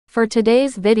For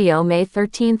today's video, May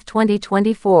 13th,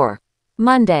 2024,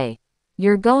 Monday,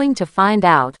 you're going to find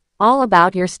out all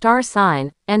about your star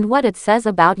sign and what it says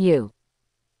about you.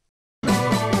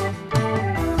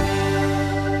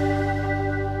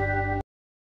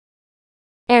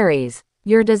 Aries,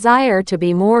 your desire to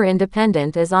be more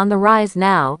independent is on the rise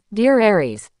now, dear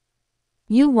Aries.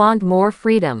 You want more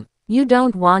freedom. You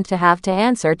don't want to have to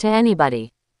answer to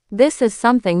anybody. This is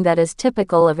something that is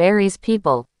typical of Aries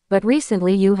people, but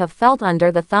recently you have felt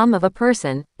under the thumb of a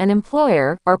person, an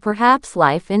employer, or perhaps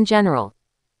life in general.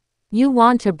 You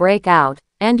want to break out,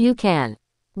 and you can.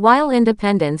 While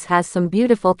independence has some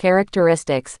beautiful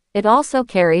characteristics, it also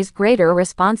carries greater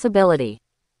responsibility.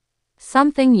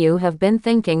 Something you have been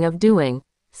thinking of doing,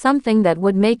 something that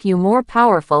would make you more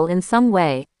powerful in some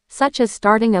way, such as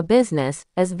starting a business,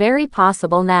 is very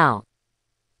possible now.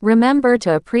 Remember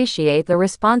to appreciate the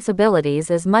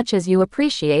responsibilities as much as you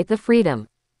appreciate the freedom.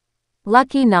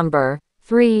 Lucky number: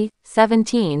 3,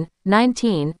 17,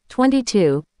 19,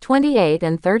 22, 28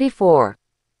 and 34.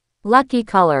 Lucky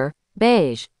color: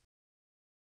 beige.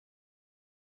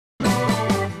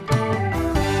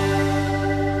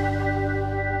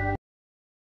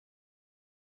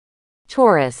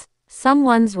 Taurus,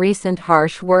 someone's recent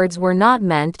harsh words were not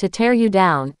meant to tear you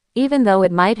down, even though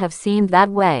it might have seemed that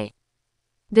way.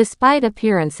 Despite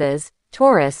appearances,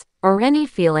 Taurus, or any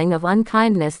feeling of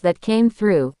unkindness that came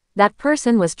through, that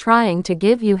person was trying to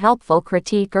give you helpful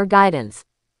critique or guidance.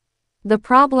 The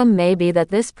problem may be that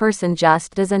this person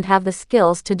just doesn't have the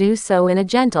skills to do so in a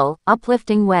gentle,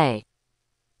 uplifting way.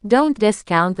 Don't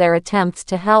discount their attempts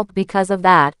to help because of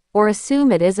that, or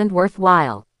assume it isn't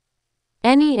worthwhile.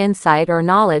 Any insight or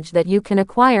knowledge that you can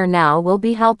acquire now will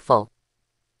be helpful.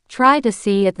 Try to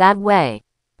see it that way.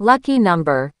 Lucky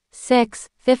number: 6,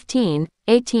 15,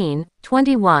 18,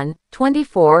 21,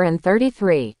 24 and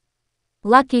 33.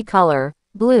 Lucky color: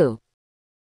 blue.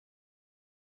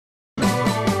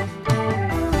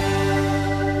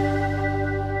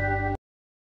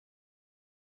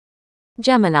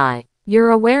 Gemini,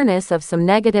 your awareness of some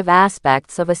negative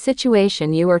aspects of a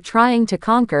situation you are trying to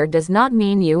conquer does not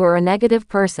mean you are a negative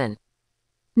person.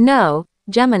 No,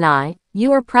 Gemini,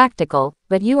 you are practical,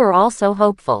 but you are also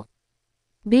hopeful.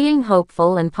 Being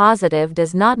hopeful and positive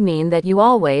does not mean that you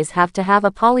always have to have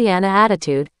a Pollyanna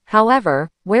attitude, however,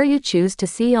 where you choose to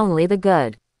see only the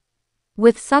good.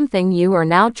 With something you are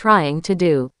now trying to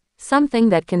do, something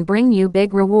that can bring you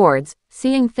big rewards,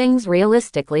 seeing things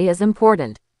realistically is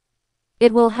important.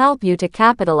 It will help you to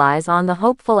capitalize on the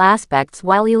hopeful aspects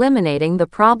while eliminating the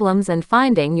problems and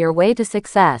finding your way to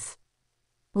success.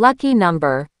 Lucky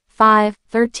number: 5,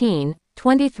 13,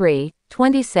 23,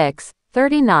 26,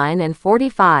 39 and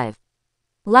 45.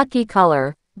 Lucky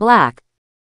color: black.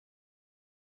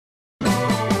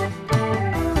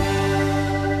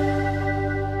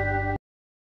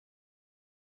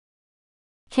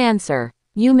 Cancer,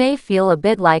 you may feel a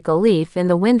bit like a leaf in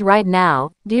the wind right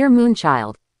now, dear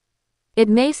Moonchild. It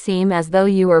may seem as though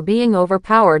you are being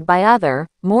overpowered by other,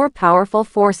 more powerful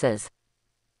forces.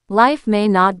 Life may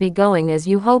not be going as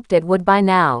you hoped it would by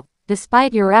now.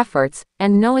 Despite your efforts,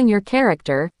 and knowing your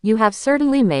character, you have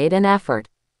certainly made an effort.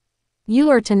 You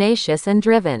are tenacious and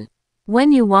driven.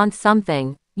 When you want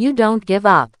something, you don't give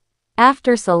up.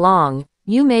 After so long,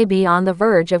 you may be on the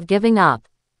verge of giving up.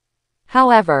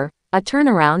 However, a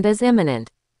turnaround is imminent.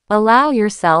 Allow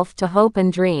yourself to hope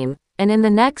and dream, and in the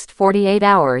next 48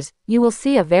 hours, you will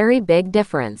see a very big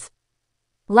difference.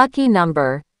 Lucky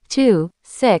number: 2,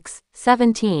 6,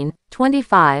 17,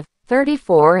 25,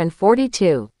 34 and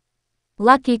 42.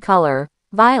 Lucky color: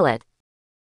 violet.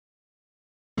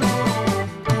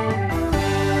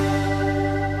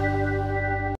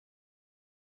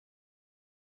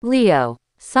 Leo,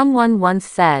 someone once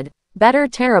said, better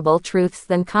terrible truths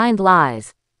than kind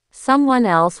lies. Someone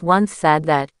else once said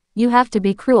that, you have to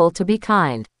be cruel to be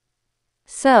kind.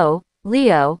 So,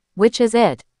 Leo, which is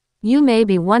it? You may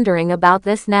be wondering about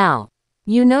this now.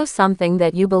 You know something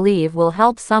that you believe will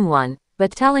help someone,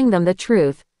 but telling them the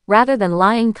truth, rather than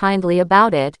lying kindly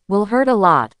about it, will hurt a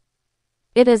lot.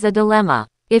 It is a dilemma.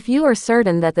 If you are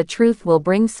certain that the truth will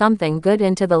bring something good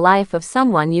into the life of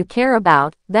someone you care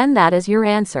about, then that is your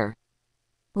answer.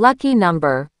 Lucky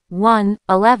number: 1,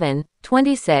 11,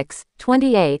 26,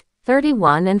 28,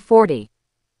 31 and 40.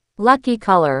 Lucky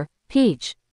color: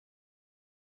 peach.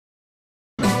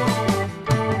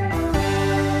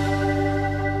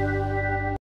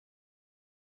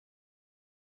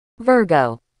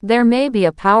 Virgo, there may be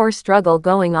a power struggle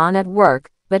going on at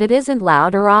work, but it isn't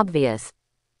loud or obvious.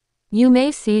 You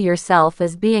may see yourself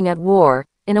as being at war,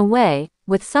 in a way,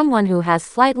 with someone who has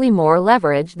slightly more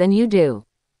leverage than you do.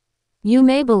 You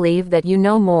may believe that you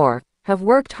know more, have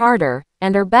worked harder,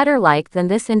 and are better liked than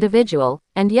this individual,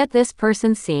 and yet this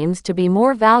person seems to be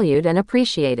more valued and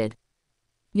appreciated.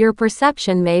 Your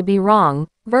perception may be wrong,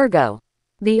 Virgo.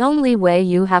 The only way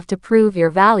you have to prove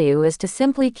your value is to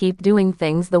simply keep doing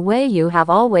things the way you have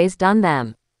always done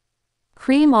them.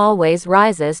 Cream always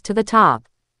rises to the top.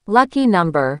 Lucky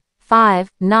number 5,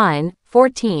 9,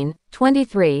 14,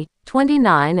 23,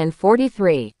 29 and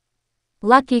 43.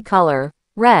 Lucky color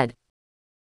red.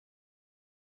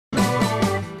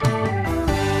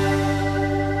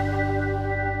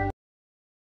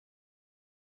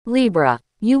 Libra,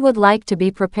 you would like to be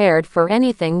prepared for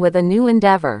anything with a new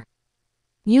endeavor.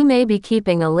 You may be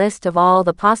keeping a list of all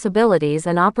the possibilities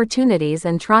and opportunities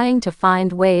and trying to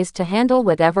find ways to handle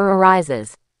whatever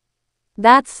arises.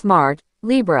 That's smart,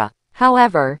 Libra.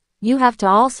 However, you have to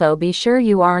also be sure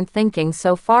you aren't thinking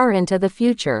so far into the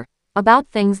future, about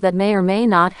things that may or may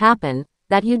not happen,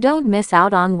 that you don't miss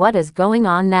out on what is going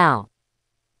on now.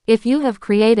 If you have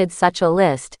created such a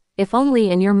list, if only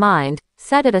in your mind,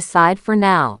 set it aside for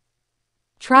now.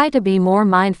 Try to be more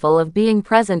mindful of being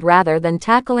present rather than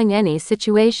tackling any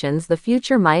situations the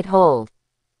future might hold.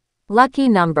 Lucky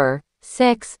number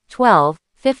 6, 12,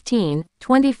 15,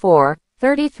 24,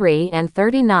 33 and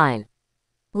 39.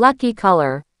 Lucky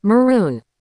color maroon.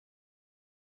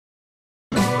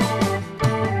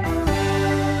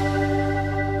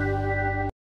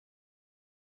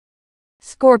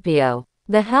 Scorpio,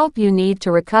 the help you need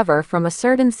to recover from a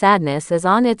certain sadness is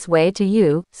on its way to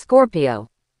you, Scorpio.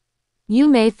 You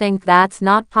may think that's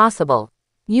not possible.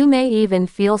 You may even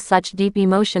feel such deep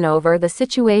emotion over the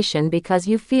situation because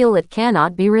you feel it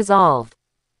cannot be resolved.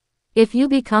 If you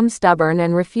become stubborn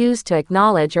and refuse to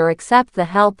acknowledge or accept the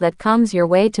help that comes your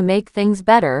way to make things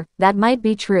better, that might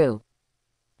be true.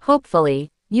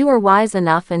 Hopefully, you are wise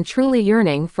enough and truly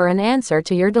yearning for an answer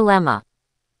to your dilemma.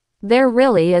 There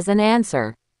really is an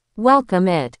answer. Welcome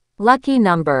it. Lucky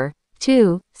number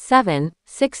 2, 7,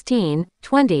 16,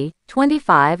 20,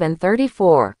 25 and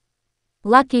 34.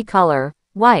 Lucky color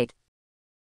white.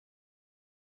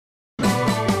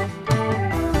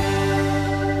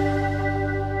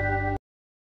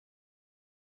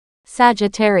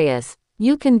 Sagittarius,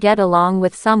 you can get along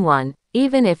with someone,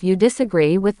 even if you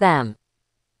disagree with them.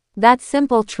 That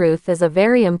simple truth is a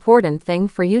very important thing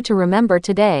for you to remember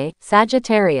today,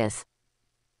 Sagittarius.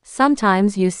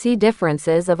 Sometimes you see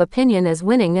differences of opinion as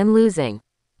winning and losing.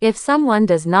 If someone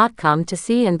does not come to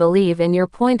see and believe in your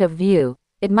point of view,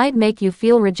 it might make you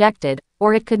feel rejected,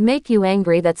 or it could make you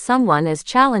angry that someone is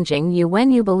challenging you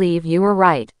when you believe you are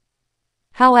right.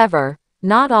 However,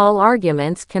 not all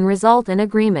arguments can result in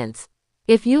agreements.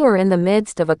 If you are in the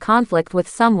midst of a conflict with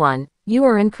someone, you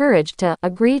are encouraged to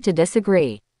agree to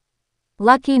disagree.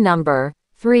 Lucky number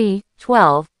 3,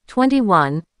 12,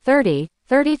 21, 30,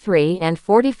 33 and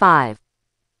 45.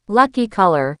 Lucky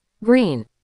color green.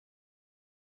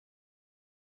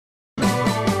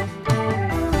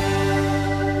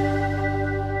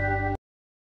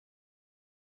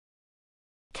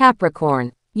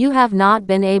 Capricorn, you have not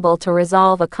been able to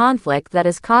resolve a conflict that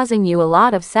is causing you a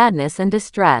lot of sadness and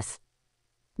distress.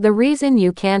 The reason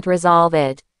you can't resolve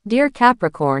it, dear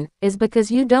Capricorn, is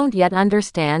because you don't yet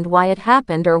understand why it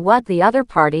happened or what the other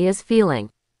party is feeling.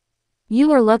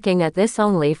 You are looking at this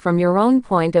only from your own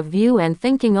point of view and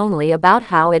thinking only about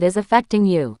how it is affecting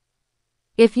you.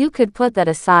 If you could put that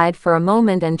aside for a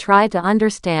moment and try to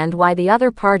understand why the other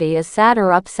party is sad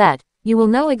or upset, you will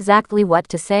know exactly what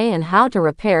to say and how to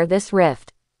repair this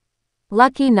rift.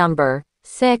 Lucky number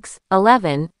 6,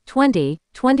 11, 20,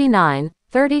 29,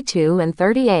 32 and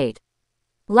 38.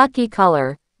 Lucky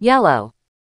color yellow.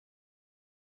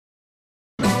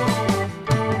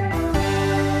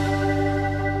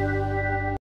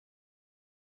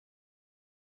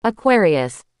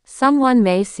 Aquarius, someone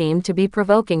may seem to be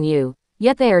provoking you,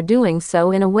 yet they are doing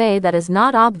so in a way that is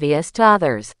not obvious to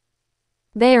others.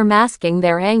 They are masking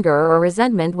their anger or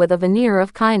resentment with a veneer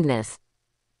of kindness.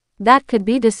 That could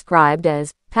be described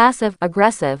as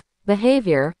passive-aggressive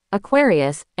behavior,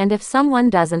 Aquarius, and if someone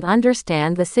doesn't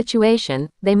understand the situation,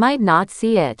 they might not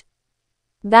see it.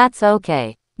 That's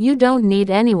okay. You don't need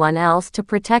anyone else to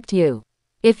protect you.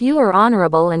 If you are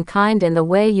honorable and kind in the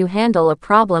way you handle a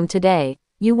problem today,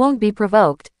 you won't be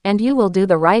provoked, and you will do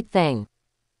the right thing.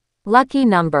 Lucky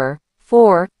number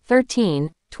 4,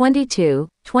 13, 22,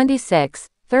 26,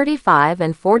 35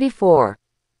 and 44.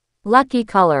 Lucky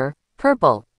color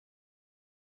purple.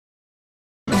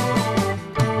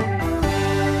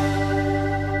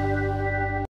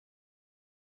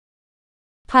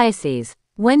 Pisces,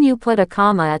 when you put a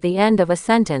comma at the end of a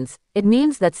sentence, it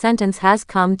means that sentence has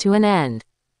come to an end.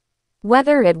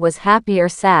 Whether it was happy or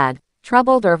sad,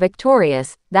 troubled or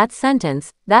victorious, that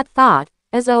sentence, that thought,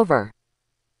 is over.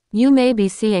 You may be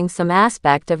seeing some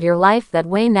aspect of your life that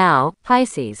way now,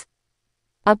 Pisces.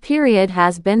 A period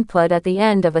has been put at the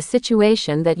end of a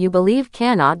situation that you believe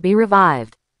cannot be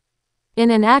revived.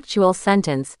 In an actual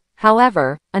sentence,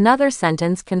 however, another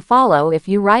sentence can follow if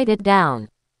you write it down.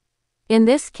 In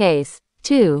this case,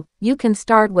 too, you can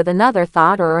start with another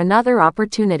thought or another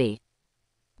opportunity.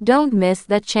 Don't miss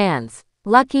that chance.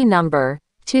 Lucky number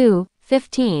 2,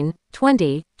 15,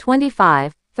 20,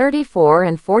 25, 34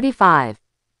 and 45.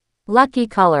 Lucky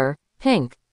color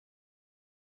pink.